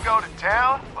 Watching you go to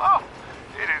town? Oh,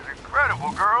 it is incredible,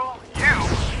 girl. You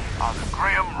are the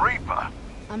Grim Reaper.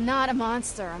 I'm not a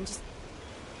monster.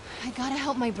 I gotta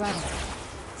help my brother.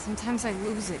 Sometimes I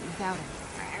lose it without him.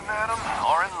 You, madam,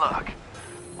 are in luck.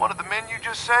 One of the men you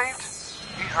just saved?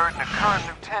 He heard an Occurrence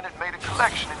lieutenant made a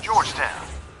collection in Georgetown.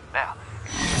 Now,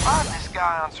 if you find this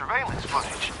guy on surveillance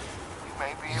footage,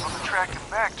 may be able to track him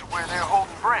back to where they're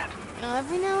holding Brent.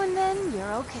 Every now and then,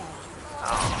 you're okay.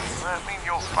 Oh, does that mean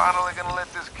you're finally gonna let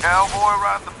this cowboy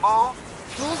ride the bull?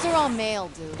 Rules are all male,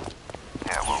 dude.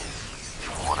 Yeah, well,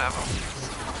 whatever.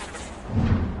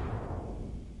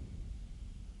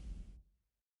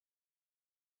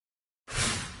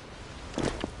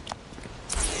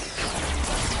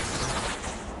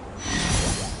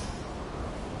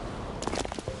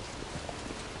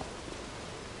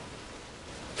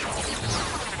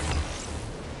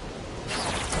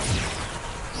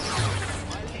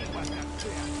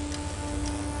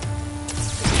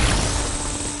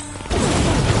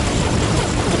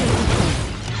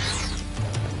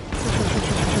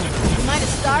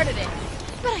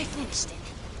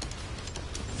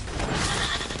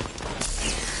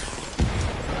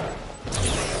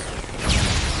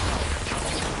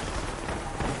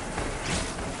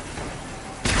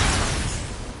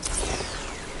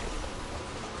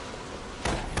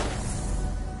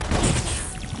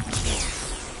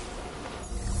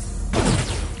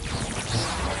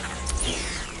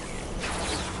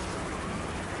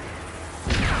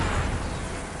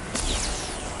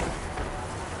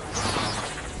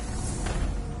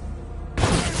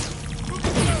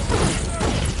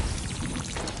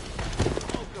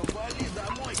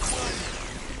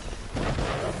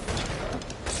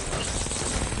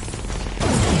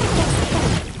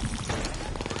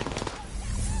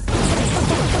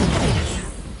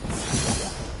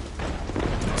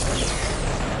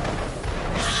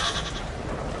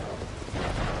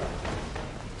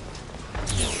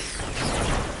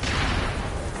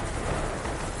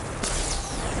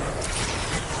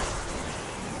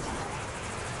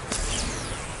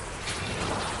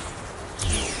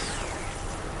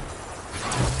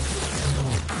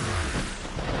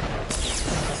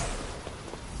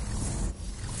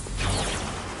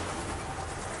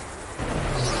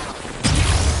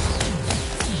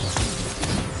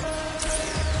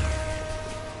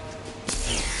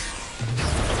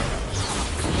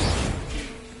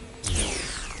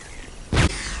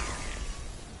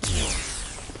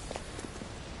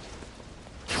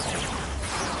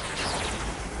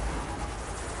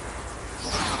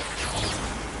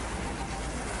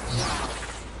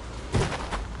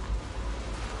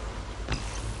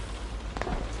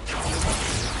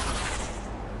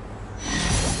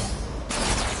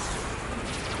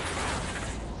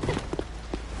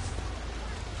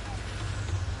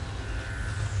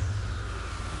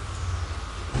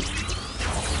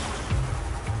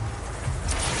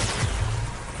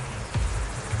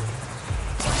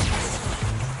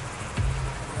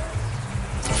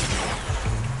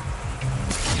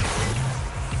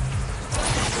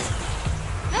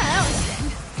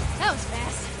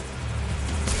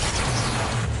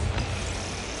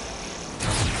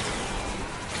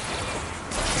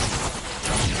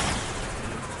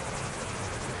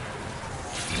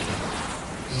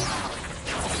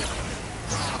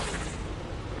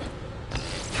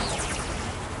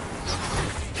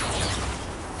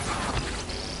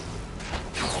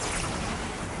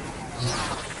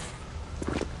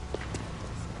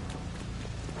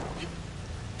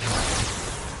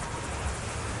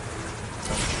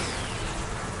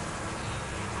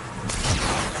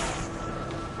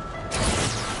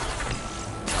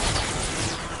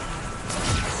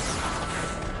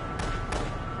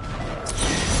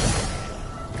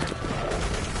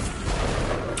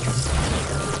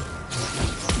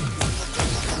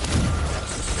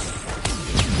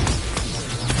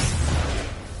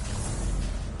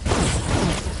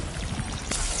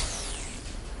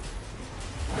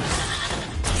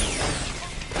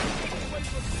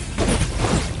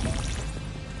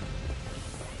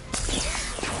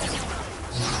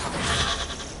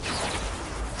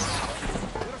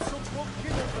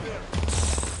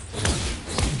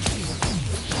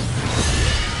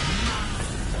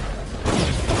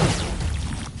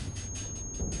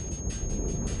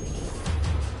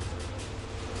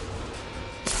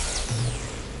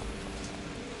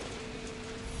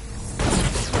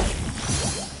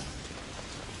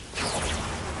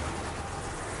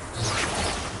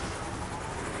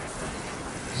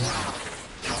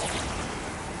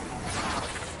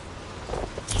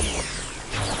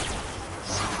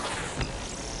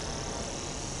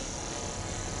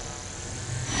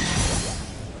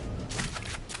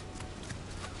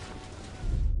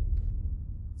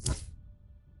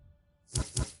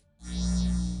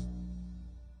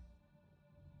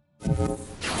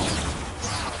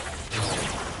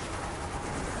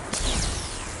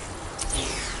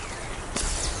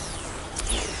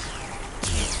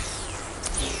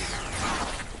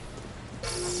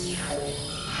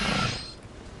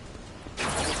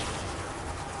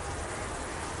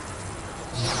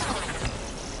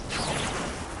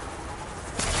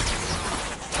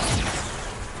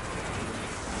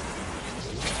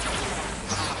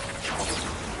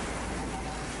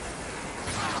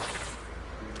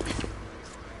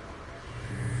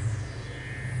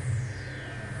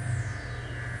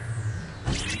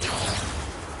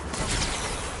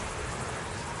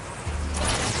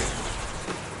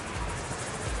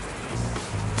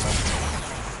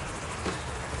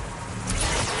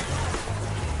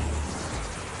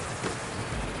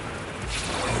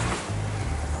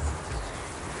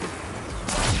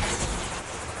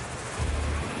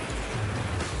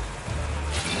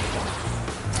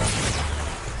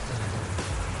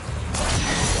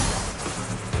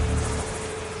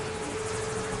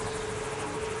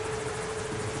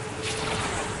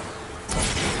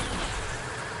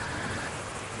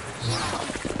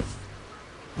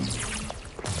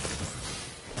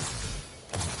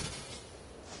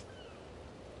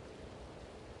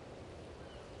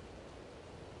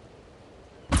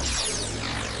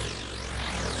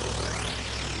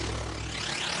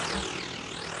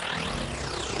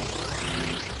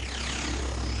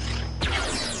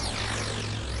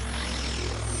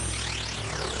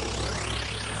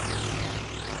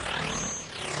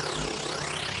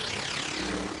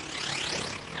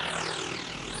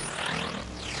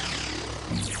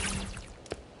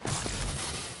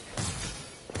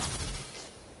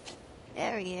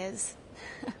 There he is.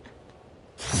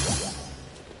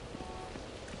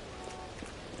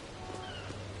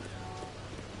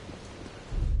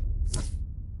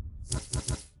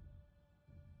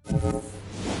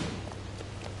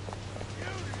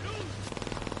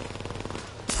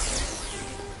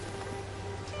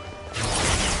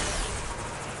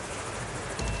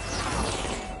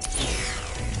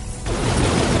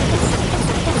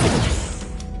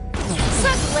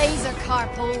 Such laser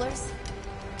carpoolers.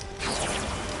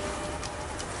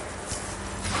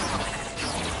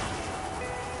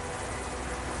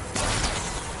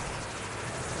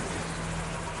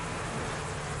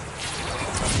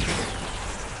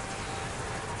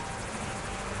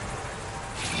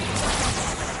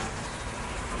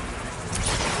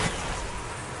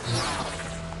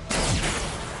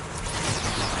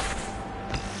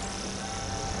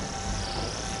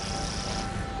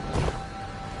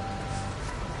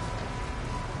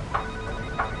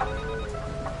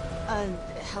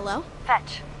 Hello?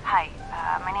 Fetch. Hi,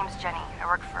 my name's Jenny. I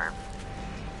work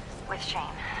with Shane.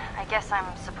 I guess I'm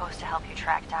supposed to help you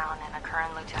track down an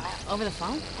current lieutenant. Over the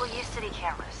phone? We'll use city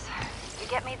cameras. You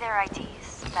get me their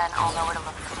IDs, then I'll know where to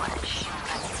look for footage.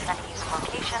 I'm sending you the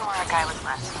location where a guy was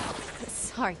last seen.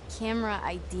 Sorry, camera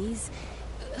IDs?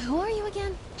 Who are you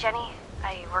again? Jenny,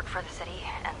 I work for the city,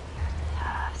 and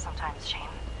sometimes Shane.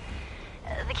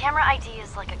 The camera ID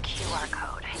is like a QR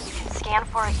code. You can scan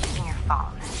for it using your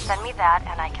phone. Send me that,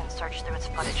 and I can search through its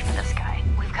footage for this guy.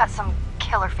 We've got some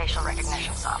killer facial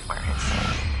recognition software.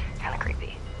 It's kind of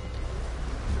creepy.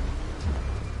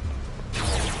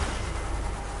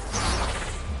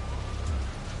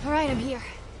 All right, I'm here.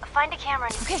 Find a camera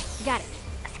and Okay, got it.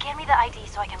 scan me the ID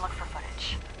so I can look for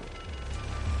footage.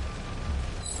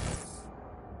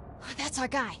 That's our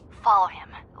guy. Follow him.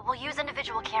 We'll use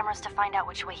individual cameras to find out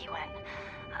which way he went.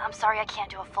 I'm sorry I can't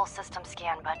do a full system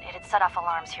scan, but it'd set off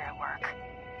alarms here at work.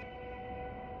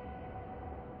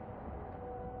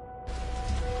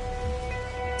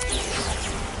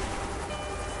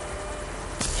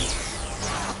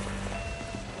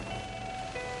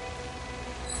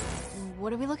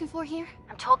 What are we looking for here?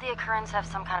 I'm told the Occurrence have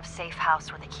some kind of safe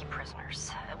house where they keep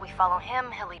prisoners. We follow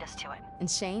him, he'll lead us to it. And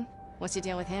Shane? What's your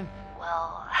deal with him?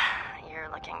 Well, you're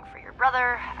looking for your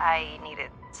brother. I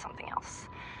needed something else.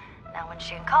 Now when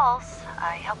Shane calls,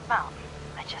 I help him out.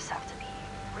 I just have to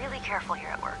be really careful here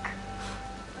at work.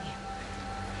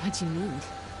 What'd you need?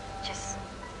 Just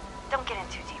don't get in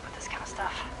too deep with this kind of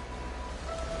stuff.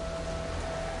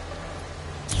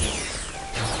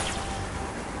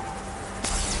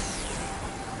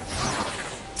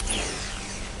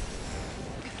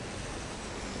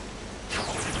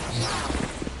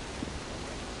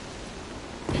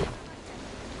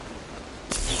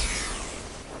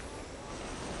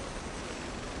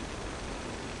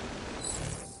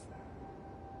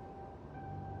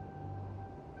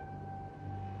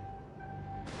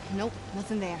 Nope,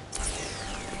 nothing there.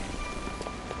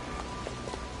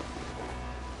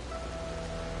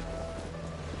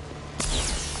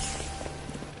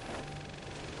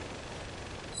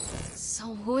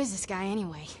 So who is this guy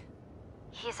anyway?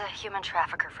 He's a human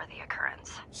trafficker for the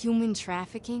Occurrence. Human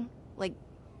trafficking? Like,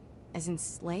 as in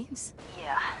slaves?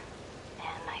 Yeah.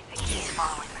 And I think he's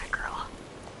following that girl.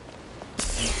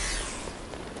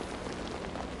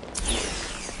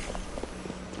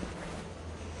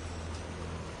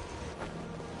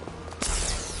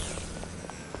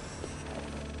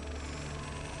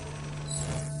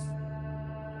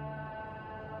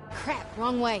 Crap,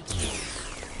 wrong way.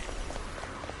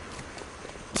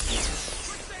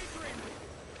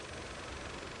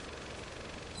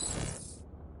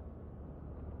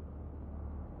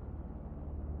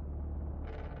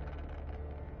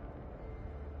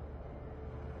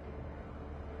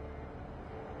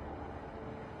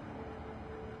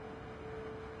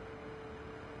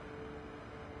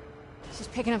 She's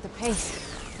picking up the pace.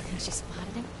 You think she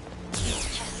spotted him?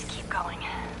 Just keep going.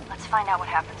 Let's find out what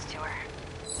happens to her.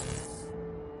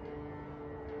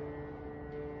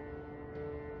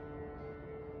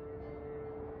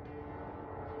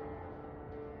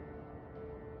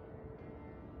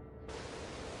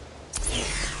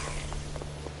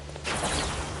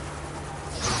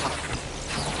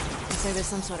 I'd say there's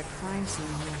some sort of crime scene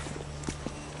here.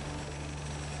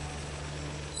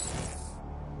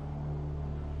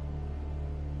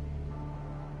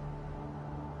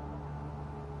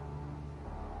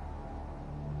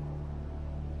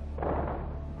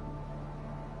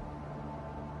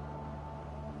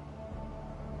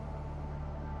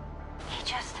 He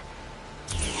just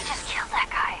killed that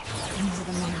guy. These are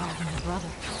the men robbing my brother.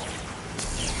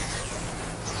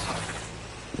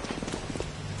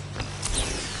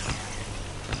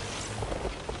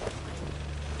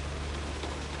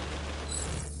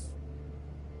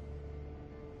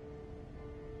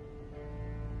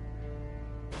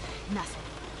 Nothing.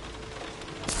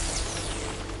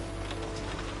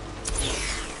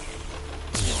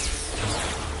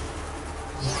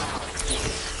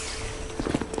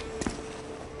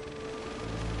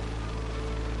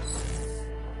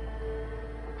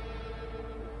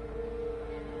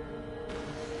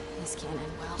 This can't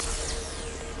end well.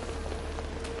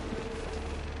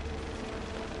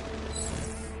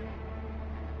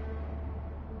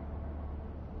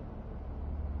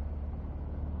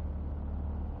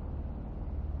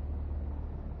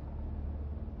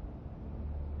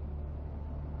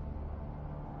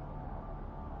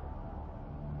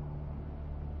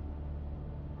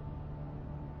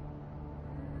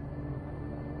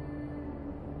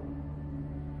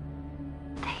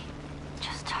 They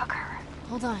just took her.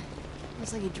 Hold on.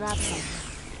 Looks like he dropped something.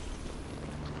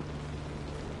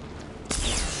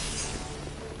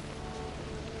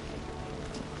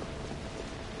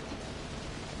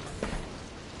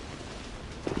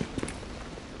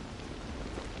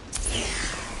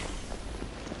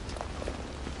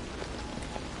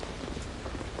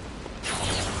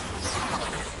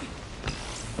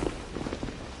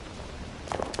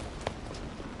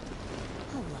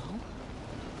 Hello?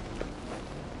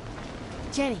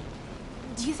 Jenny.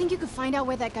 Do you think you could find out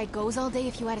where that guy goes all day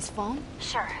if you had his phone?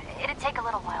 Sure, it'd take a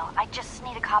little while. I just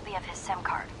need a copy of his SIM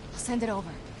card. I'll send it over.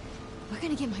 We're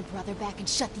gonna get my brother back and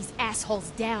shut these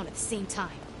assholes down at the same time.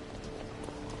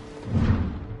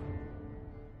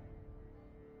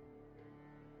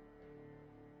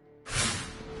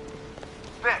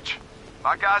 Bitch,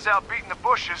 my guys out beating the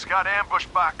bushes got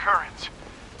ambushed by Currents.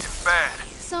 It's bad.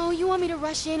 So you want me to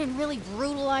rush in and really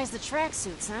brutalize the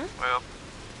tracksuits, huh? Well,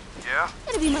 yeah.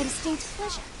 It'll be my distinct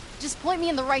pleasure. Just point me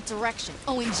in the right direction.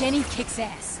 Oh, and Jenny kicks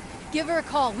ass. Give her a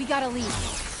call. We gotta leave.